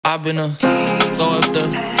Hop in her, throw up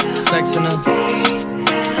the sex in her.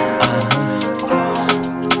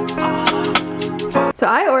 So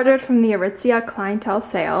I ordered from the Aritzia clientele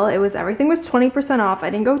sale. Everything was 20% off. I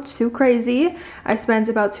didn't go too crazy. I spent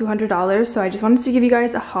about $200, so I just wanted to give you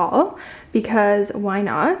guys a haul because why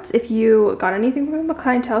not? If you got anything from the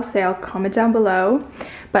clientele sale, comment down below.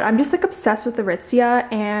 But I'm just like obsessed with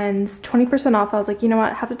Aritzia, and 20% off, I was like, you know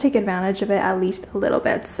what, I have to take advantage of it at least a little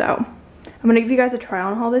bit. So I'm gonna give you guys a try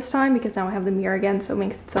on haul this time because now I have the mirror again, so it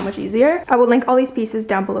makes it so much easier. I will link all these pieces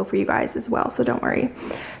down below for you guys as well, so don't worry.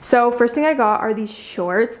 So first thing I got are these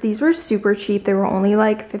shorts. These were super cheap. They were only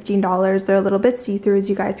like $15. They're a little bit see-through, as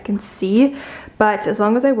you guys can see, but as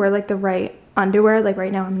long as I wear like the right underwear, like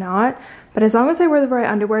right now I'm not, but as long as I wear the right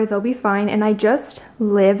underwear, they'll be fine. And I just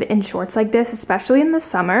live in shorts like this, especially in the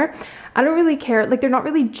summer. I don't really care, like they're not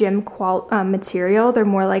really gym material, they're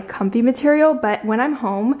more like comfy material, but when I'm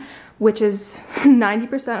home, which is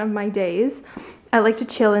 90% of my days, I like to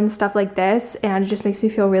chill in stuff like this, and it just makes me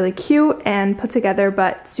feel really cute and put together,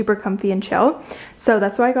 but super comfy and chill. So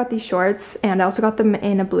that's why I got these shorts, and I also got them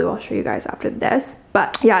in a blue. I'll show you guys after this.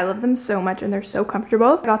 But yeah, I love them so much and they're so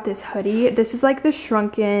comfortable. I got this hoodie. This is like the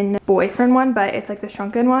shrunken boyfriend one, but it's like the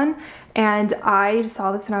shrunken one. And I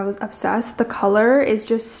saw this and I was obsessed. The color is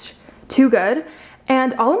just too good.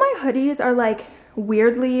 And all of my hoodies are like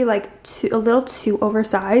weirdly like a little too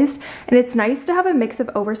oversized, and it's nice to have a mix of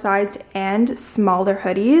oversized and smaller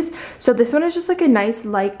hoodies. So this one is just like a nice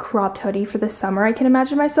light cropped hoodie for the summer. I can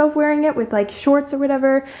imagine myself wearing it with like shorts or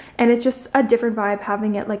whatever, and it's just a different vibe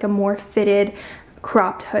having it like a more fitted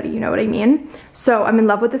cropped hoodie, you know what I mean? So I'm in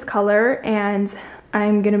love with this color, and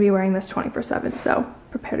I'm gonna be wearing this 24/7, so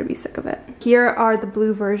prepare to be sick of it. Here are the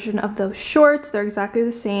blue version of those shorts. They're exactly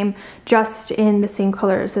the same, just in the same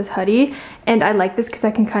color as this hoodie. And I like this because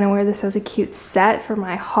I can kind of wear this as a cute set for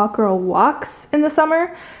my hot girl walks in the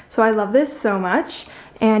summer. So I love this so much.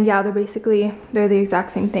 And yeah, they're the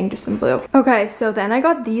exact same thing, just in blue. Okay, so then I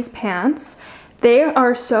got these pants. They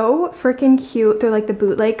are so freaking cute. They're like the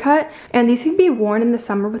bootleg cut, and these can be worn in the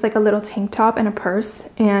summer with like a little tank top and a purse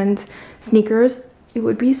and sneakers. It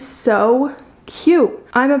would be so cute.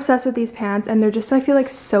 I'm obsessed with these pants, and they're just, I feel like,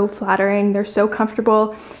 so flattering. They're so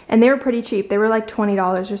comfortable, and they were pretty cheap. They were like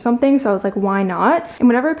 $20 or something, so I was like, why not? And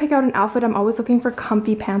whenever I pick out an outfit, I'm always looking for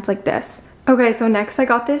comfy pants like this. Okay, so next I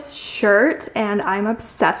got this shirt, and I'm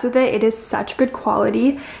obsessed with it. It is such good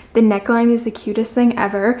quality. The neckline is the cutest thing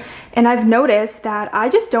ever, and I've noticed that I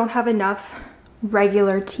just don't have enough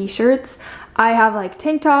regular t-shirts. I have like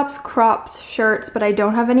tank tops, cropped shirts, but I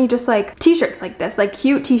don't have any just like t-shirts like this, like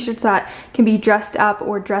cute t-shirts that can be dressed up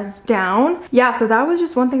or dressed down. Yeah, so that was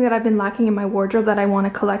just one thing that I've been lacking in my wardrobe that I want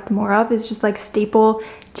to collect more of, is just like staple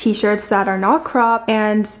t-shirts that are not cropped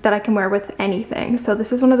and that I can wear with anything. So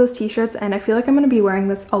this is one of those t-shirts, and I feel like I'm going to be wearing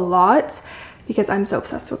this a lot because I'm so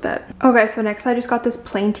obsessed with it. Okay, so next I just got this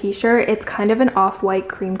plain t-shirt. It's kind of an off-white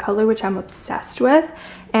cream color, which I'm obsessed with.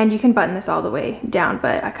 And you can button this all the way down,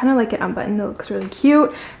 but I kind of like it unbuttoned. It looks really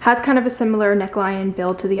cute. Has kind of a similar neckline and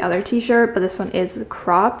build to the other t-shirt, but this one is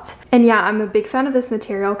cropped. And yeah, I'm a big fan of this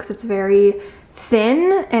material because it's very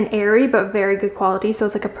thin and airy, but very good quality. So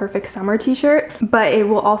it's like a perfect summer t-shirt, but it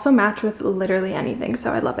will also match with literally anything,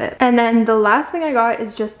 so I love it. And then the last thing I got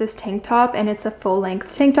is just this tank top, and it's a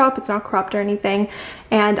full-length tank top. It's not cropped or anything,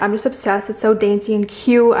 and I'm just obsessed. It's so dainty and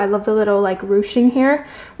cute. I love the little like ruching here,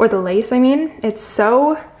 or the lace, I mean. It's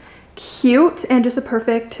so cute and just a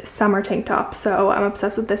perfect summer tank top. So I'm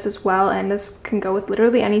obsessed with this as well, and this can go with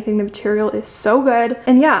literally anything. The material is so good,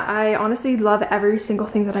 and yeah, I honestly love every single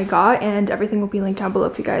thing that I got, and everything will be linked down below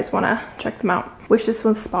if you guys want to check them out. Wish this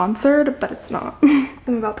was sponsored, but it's not.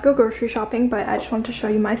 I'm about to go grocery shopping, but I just wanted to show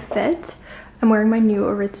you my fit. I'm wearing my new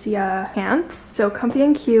Aritzia pants, so comfy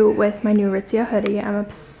and cute with my new Aritzia hoodie. I'm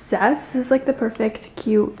obsessed. This is like the perfect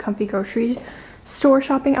cute comfy grocery store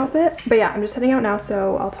shopping outfit. But yeah, I'm just heading out now,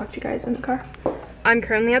 so I'll talk to you guys in the car. I'm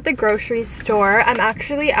currently at the grocery store. I'm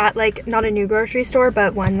actually at like not a new grocery store,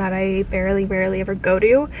 but one that I rarely ever go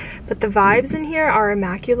to, but the vibes in here are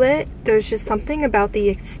immaculate. There's just something about the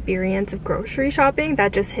experience of grocery shopping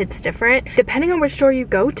that just hits different depending on which store you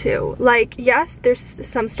go to. Like, yes, there's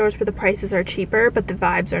some stores where the prices are cheaper, but the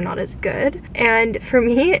vibes are not as good. And for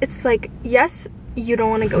me, it's like, yes, you don't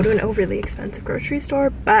want to go to an overly expensive grocery store,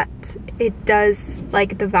 but it does,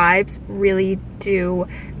 like, the vibes really do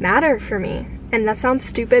matter for me. And that sounds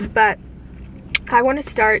stupid, but I want to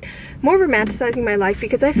start more romanticizing my life,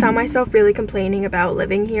 because I found myself really complaining about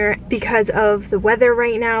living here because of the weather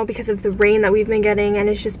right now, because of the rain that we've been getting, and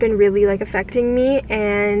it's just been really like affecting me,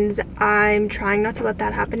 and I'm trying not to let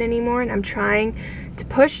that happen anymore, and I'm trying to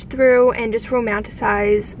push through and just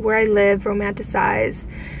romanticize where I live, romanticize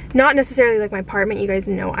not necessarily like my apartment. You guys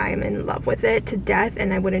know I am in love with it to death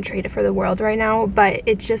and I wouldn't trade it for the world right now, but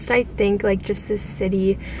it's just, I think, like just this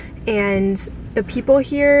city and the people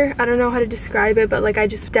here, I don't know how to describe it, but like I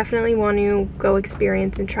just definitely want to go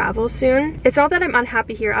experience and travel soon. It's not that I'm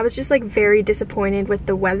unhappy here, I was just like very disappointed with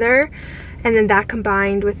the weather, and then that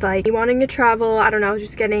combined with like me wanting to travel, I don't know,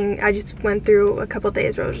 I just went through a couple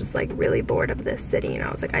days where I was just like really bored of this city, and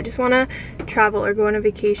I was like, I just want to travel or go on a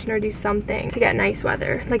vacation or do something to get nice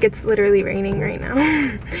weather. Like it's literally raining right now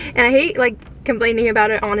and I hate like complaining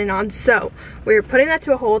about it on and on, so we're putting that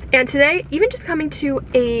to a hold. And today, even just coming to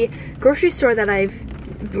a grocery store that I've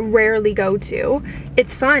rarely go to,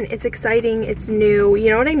 it's fun, it's exciting, it's new,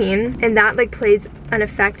 you know what I mean? And that like plays an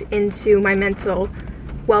effect into my mental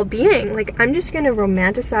well-being. Like I'm just gonna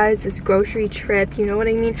romanticize this grocery trip, you know what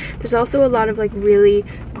I mean? There's also a lot of like really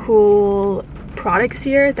cool products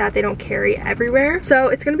here that they don't carry everywhere, so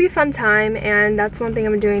it's gonna be a fun time, and that's one thing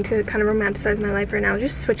I'm doing to kind of romanticize my life right now,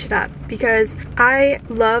 just switch it up, because I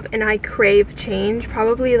love and I crave change,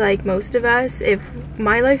 probably like most of us. If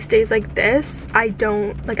my life stays like this, I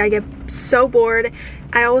don't, like I get so bored.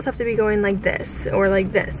 I always have to be going like this or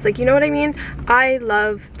like this, like, you know what I mean? I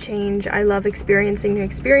love change, I love experiencing new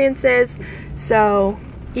experiences, so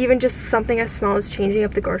even just something as small as changing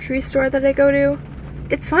up the grocery store that I go to,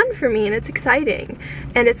 it's fun for me and it's exciting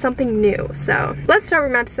and it's something new. So let's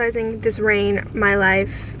start romanticizing this rain, my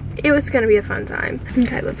life. It was gonna be a fun time.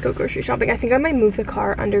 Okay, let's go grocery shopping. I think I might move the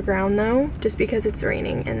car underground though, just because it's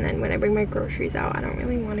raining, and then when I bring my groceries out, I don't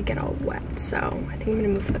really want to get all wet, so I think I'm gonna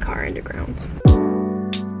move the car underground.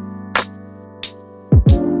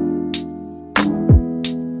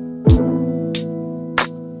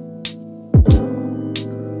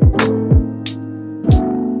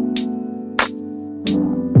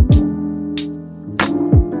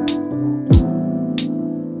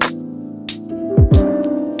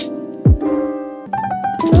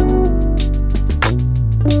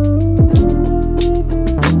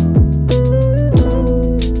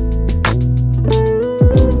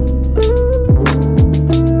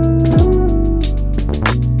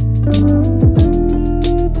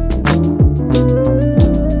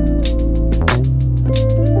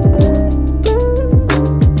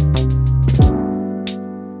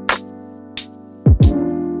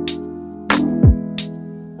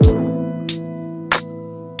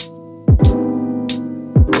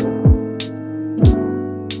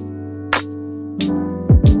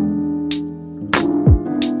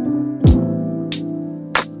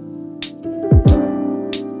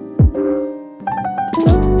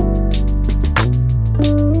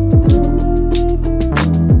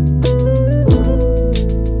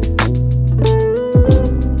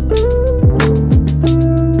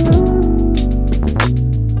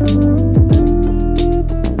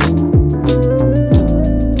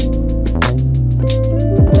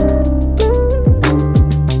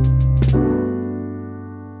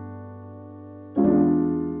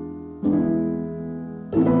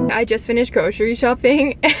 I just finished grocery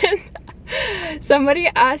shopping and somebody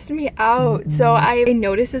asked me out. So I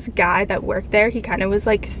noticed this guy that worked there. He kind of was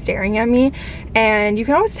like staring at me, and you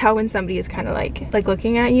can always tell when somebody is kind of like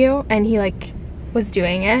looking at you, and he like was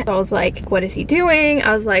doing it. So I was like, what is he doing?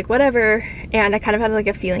 I was like, whatever. And I kind of had like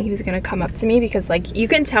a feeling he was gonna come up to me, because like you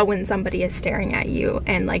can tell when somebody is staring at you,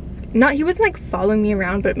 and like he wasn't like following me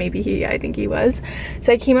around, but maybe I think he was.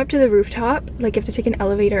 So I came up to the rooftop, like you have to take an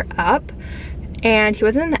elevator up, and he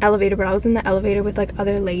wasn't in the elevator, but I was in the elevator with like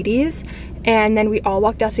other ladies, and then we all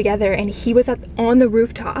walked out together, and he was on the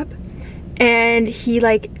rooftop, and he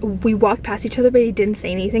like, we walked past each other, but he didn't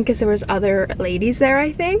say anything because there was other ladies there,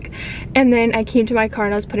 I think. And then I came to my car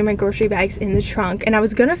and I was putting my grocery bags in the trunk, and I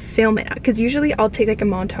was gonna film it because usually I'll take like a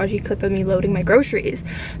montage clip of me loading my groceries,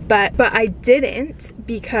 but I didn't,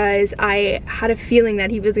 because I had a feeling that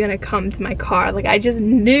he was gonna come to my car. Like I just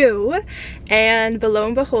knew, and lo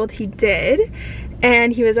and behold, he did.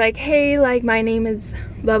 And he was like, hey, like my name is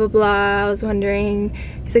blah blah blah, I was wondering,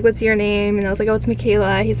 he's like, what's your name? And I was like, oh, it's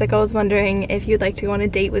Michaela. He's like, I was wondering if you'd like to go on a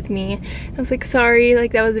date with me. I was like, sorry,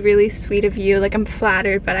 like that was really sweet of you, like I'm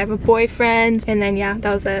flattered, but I have a boyfriend. And then yeah,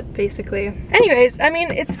 that was it basically. Anyways, I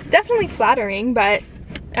mean, it's definitely flattering, but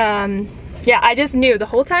yeah, I just knew the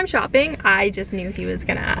whole time shopping, I just knew he was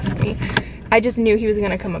gonna ask me. I just knew he was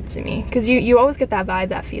gonna come up to me, because you always get that vibe,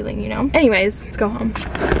 that feeling, you know? Anyways, let's go home.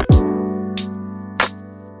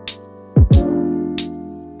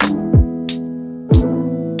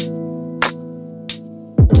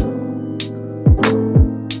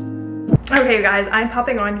 Okay guys, I'm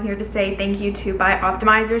popping on here to say thank you to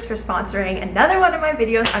BIOPTIMIZERS for sponsoring another one of my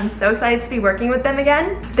videos. I'm so excited to be working with them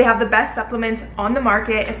again. They have the best supplement on the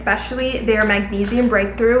market, especially their magnesium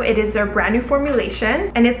breakthrough. It is their brand new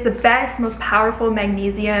formulation and it's the best, most powerful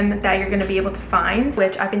magnesium that you're going to be able to find,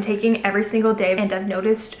 which I've been taking every single day and I've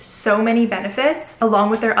noticed so many benefits along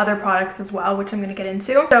with their other products as well, which I'm going to get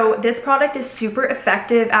into. So this product is super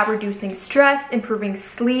effective at reducing stress, improving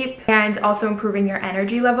sleep, and also improving your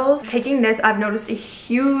energy levels. Taking this, I've noticed a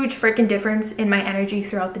huge freaking difference in my energy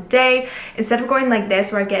throughout the day. Instead of going like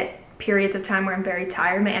this where I get periods of time where I'm very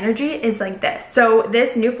tired, my energy is like this. So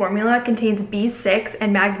this new formula contains B6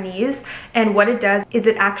 and manganese, and what it does is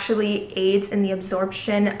it actually aids in the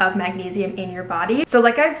absorption of magnesium in your body. So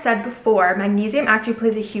like I've said before, magnesium actually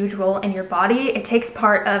plays a huge role in your body. It takes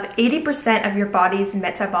part of 80% of your body's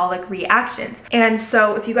metabolic reactions. And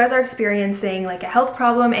so if you guys are experiencing like a health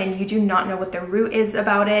problem and you do not know what the root is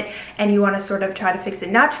about it and you want to sort of try to fix it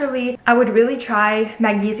naturally, I would really try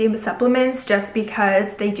magnesium supplements just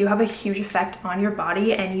because they do have a huge effect on your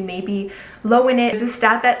body and you may be low in it. There's a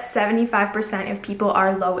stat that 75% of people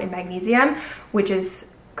are low in magnesium, which is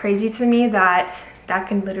crazy to me that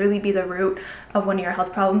can literally be the root of one of your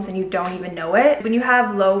health problems and you don't even know it. When you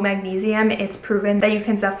have low magnesium, it's proven that you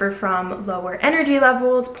can suffer from lower energy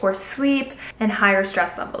levels, poor sleep, and higher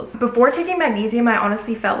stress levels. Before taking magnesium, I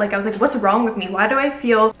honestly felt like I was like, what's wrong with me? Why do I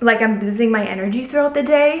feel like I'm losing my energy throughout the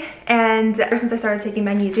day? And ever since I started taking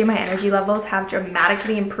magnesium, my energy levels have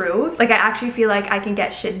dramatically improved. Like I actually feel like I can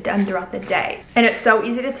get shit done throughout the day. And it's so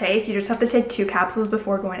easy to take. You just have to take 2 capsules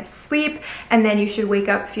before going to sleep, and then you should wake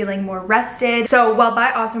up feeling more rested. So while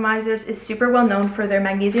BIOPTIMIZERS is super well known for their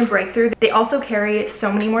magnesium breakthrough, they also carry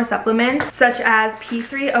so many more supplements such as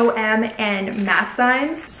P3OM and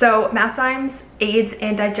masszymes. So masszymes aids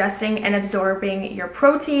in digesting and absorbing your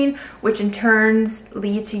protein, which in turns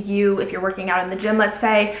lead to you, if you're working out in the gym, let's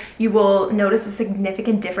say, you will notice a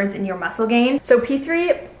significant difference in your muscle gain. So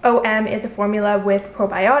P3OM is a formula with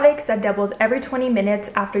probiotics that doubles every 20 minutes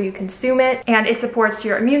after you consume it, and it supports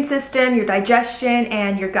your immune system, your digestion,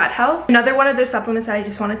 and your gut health. Another one of their supplements that I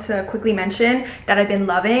just wanted to quickly mention that I've been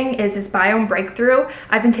loving is this Biome Breakthrough.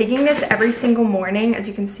 I've been taking this every single morning. As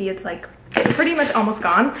you can see, it's like pretty much almost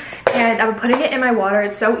gone, and I've been putting it in my water.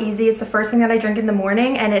 It's so easy. It's the first thing that I drink in the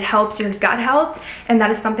morning, and it helps your gut health, and that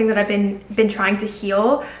is something that I've been trying to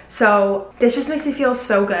heal. So this just makes me feel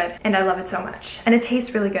so good, and I love it so much, and it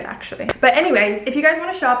tastes really good actually. But anyways, if you guys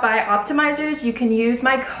want to shop BIOPTIMIZERS, you can use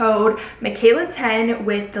my code Michaela10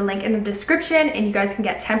 with the link in the description, and you guys can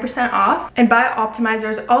get 10% off. And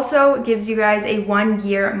BIOPTIMIZERS also gives you guys a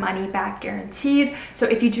 1-year money back guaranteed. So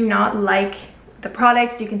if you do not like the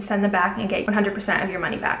products, you can send them back and get 100% of your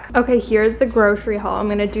money back. Okay, here's the grocery haul. I'm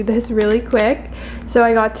gonna do this really quick. So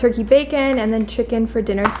I got turkey bacon and then chicken for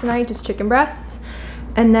dinner tonight, just chicken breasts.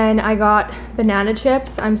 And then I got banana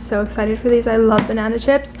chips. I'm so excited for these. I love banana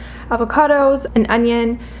chips. Avocados, an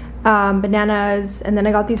onion, bananas, and then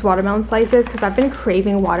I got these watermelon slices because I've been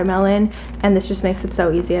craving watermelon, and this just makes it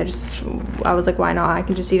so easy. I was like, why not? I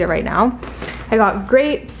can just eat it right now. I got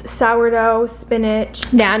grapes, sourdough, spinach,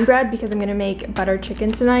 naan bread because I'm gonna make butter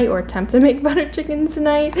chicken tonight, or attempt to make butter chicken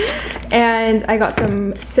tonight, and I got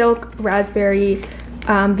some silk raspberry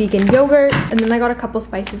vegan yogurt, and then I got a couple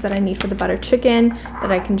spices that I need for the butter chicken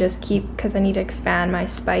that I can just keep because I need to expand my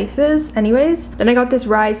spices anyways. Then I got this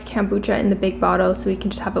rice kombucha in the big bottle so we can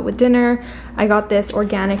just have it with dinner. I got this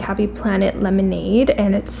organic Happy Planet lemonade,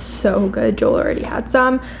 and it's so good. Joel already had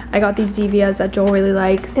some. I got these Zevias that Joel really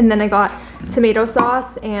likes, and then I got tomato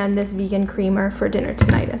sauce and this vegan creamer for dinner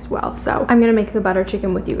tonight as well. So I'm gonna make the butter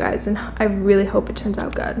chicken with you guys, and I really hope it turns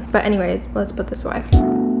out good. But anyways, let's put this away.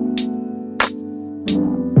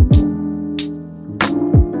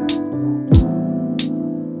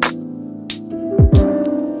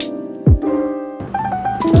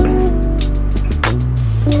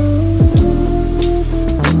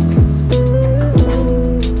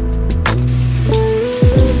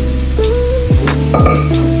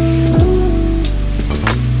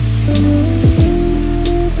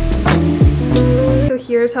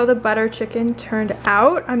 Here's how the butter chicken turned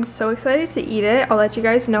out. I'm so excited to eat it. I'll let you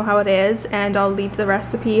guys know how it is, and I'll leave the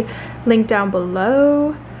recipe link down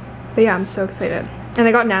below. But yeah, I'm so excited. And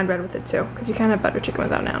I got naan bread with it too, because you can't have butter chicken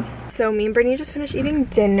without naan. So me and Brittany just finished eating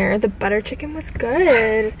dinner. The butter chicken was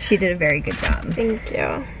good. She did a very good job. Thank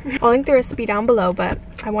you. I'll link the recipe down below, but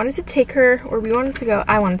I wanted to take her, or we wanted to go,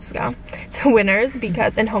 I wanted to go to Winners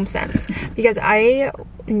because, and HomeSense, because I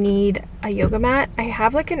need a yoga mat. I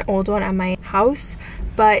have like an old one at my house,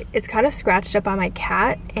 but it's kind of scratched up by my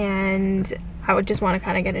cat, and I would just want to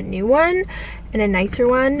kind of get a new one and a nicer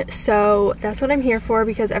one. So that's what I'm here for,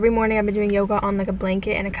 because every morning I've been doing yoga on like a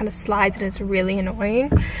blanket and it kind of slides and it's really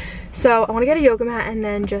annoying. So I want to get a yoga mat and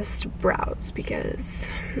then just browse, because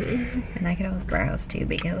and I could always browse too,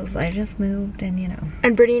 because I just moved and you know.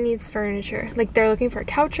 And Brittany needs furniture. Like they're looking for a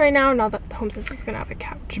couch right now. Not that the home sense is gonna have a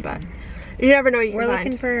couch, but you never know what you can find. We're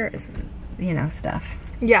looking for, you know, stuff.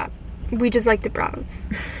 Yeah, we just like to browse.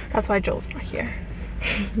 That's why Joel's not here.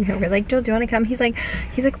 You know, we're like, Joel, do you want to come? He's like,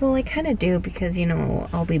 well, I kind of do, because you know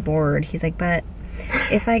I'll be bored. He's like, but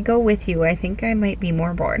if I go with you, I think I might be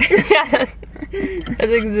more bored. Yeah, that's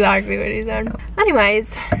exactly what he said.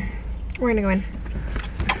 Anyways, we're gonna go in.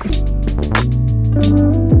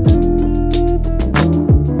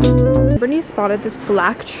 Brittany spotted this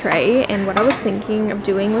black tray, and what I was thinking of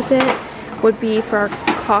doing with it would be for our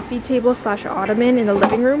coffee table slash ottoman in the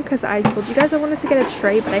living room, because I told you guys I wanted to get a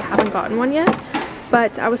tray, but I haven't gotten one yet.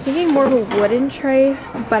 But I was thinking more of a wooden tray,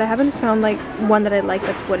 but I haven't found like one that I like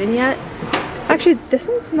that's wooden yet. Actually, this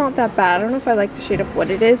one's not that bad. I don't know if I like the shade of wood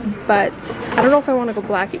it is, but I don't know if I want to go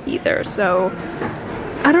black either. So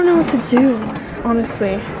I don't know what to do,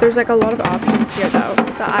 honestly. There's like a lot of options here though.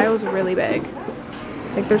 The aisle's really big.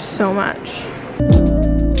 Like there's so much.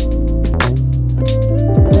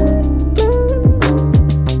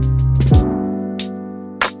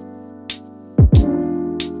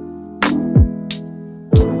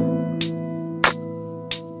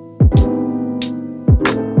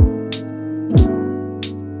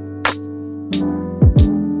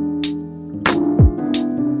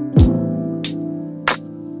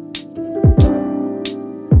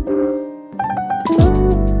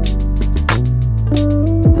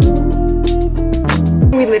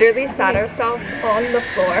 Literally sat ourselves on the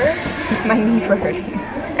floor. My knees were hurting.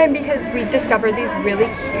 And because we discovered these really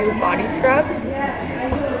cute body scrubs.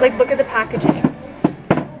 Like, look at the packaging.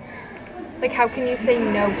 Like, how can you say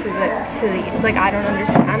no to these? Like, I don't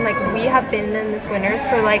understand. Like, we have been in this Winners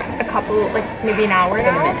for like a couple, like maybe an hour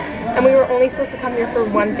now. And we were only supposed to come here for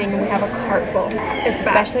one thing, and we have a cart full. It's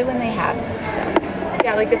especially when they have stuff.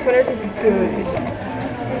 Yeah, like this Winners is good.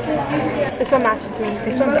 This one matches me.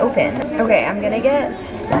 This one's open. Okay, I'm gonna get,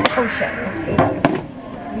 oh shit, oopsies.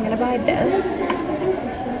 I'm gonna buy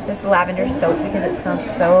this lavender soap, because it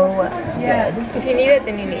smells so good. If you need it,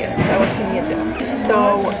 then you need it. So if you need it,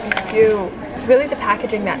 so cute. It's really the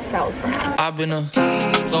packaging that sells for us. I've been a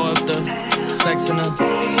throw up the sex in a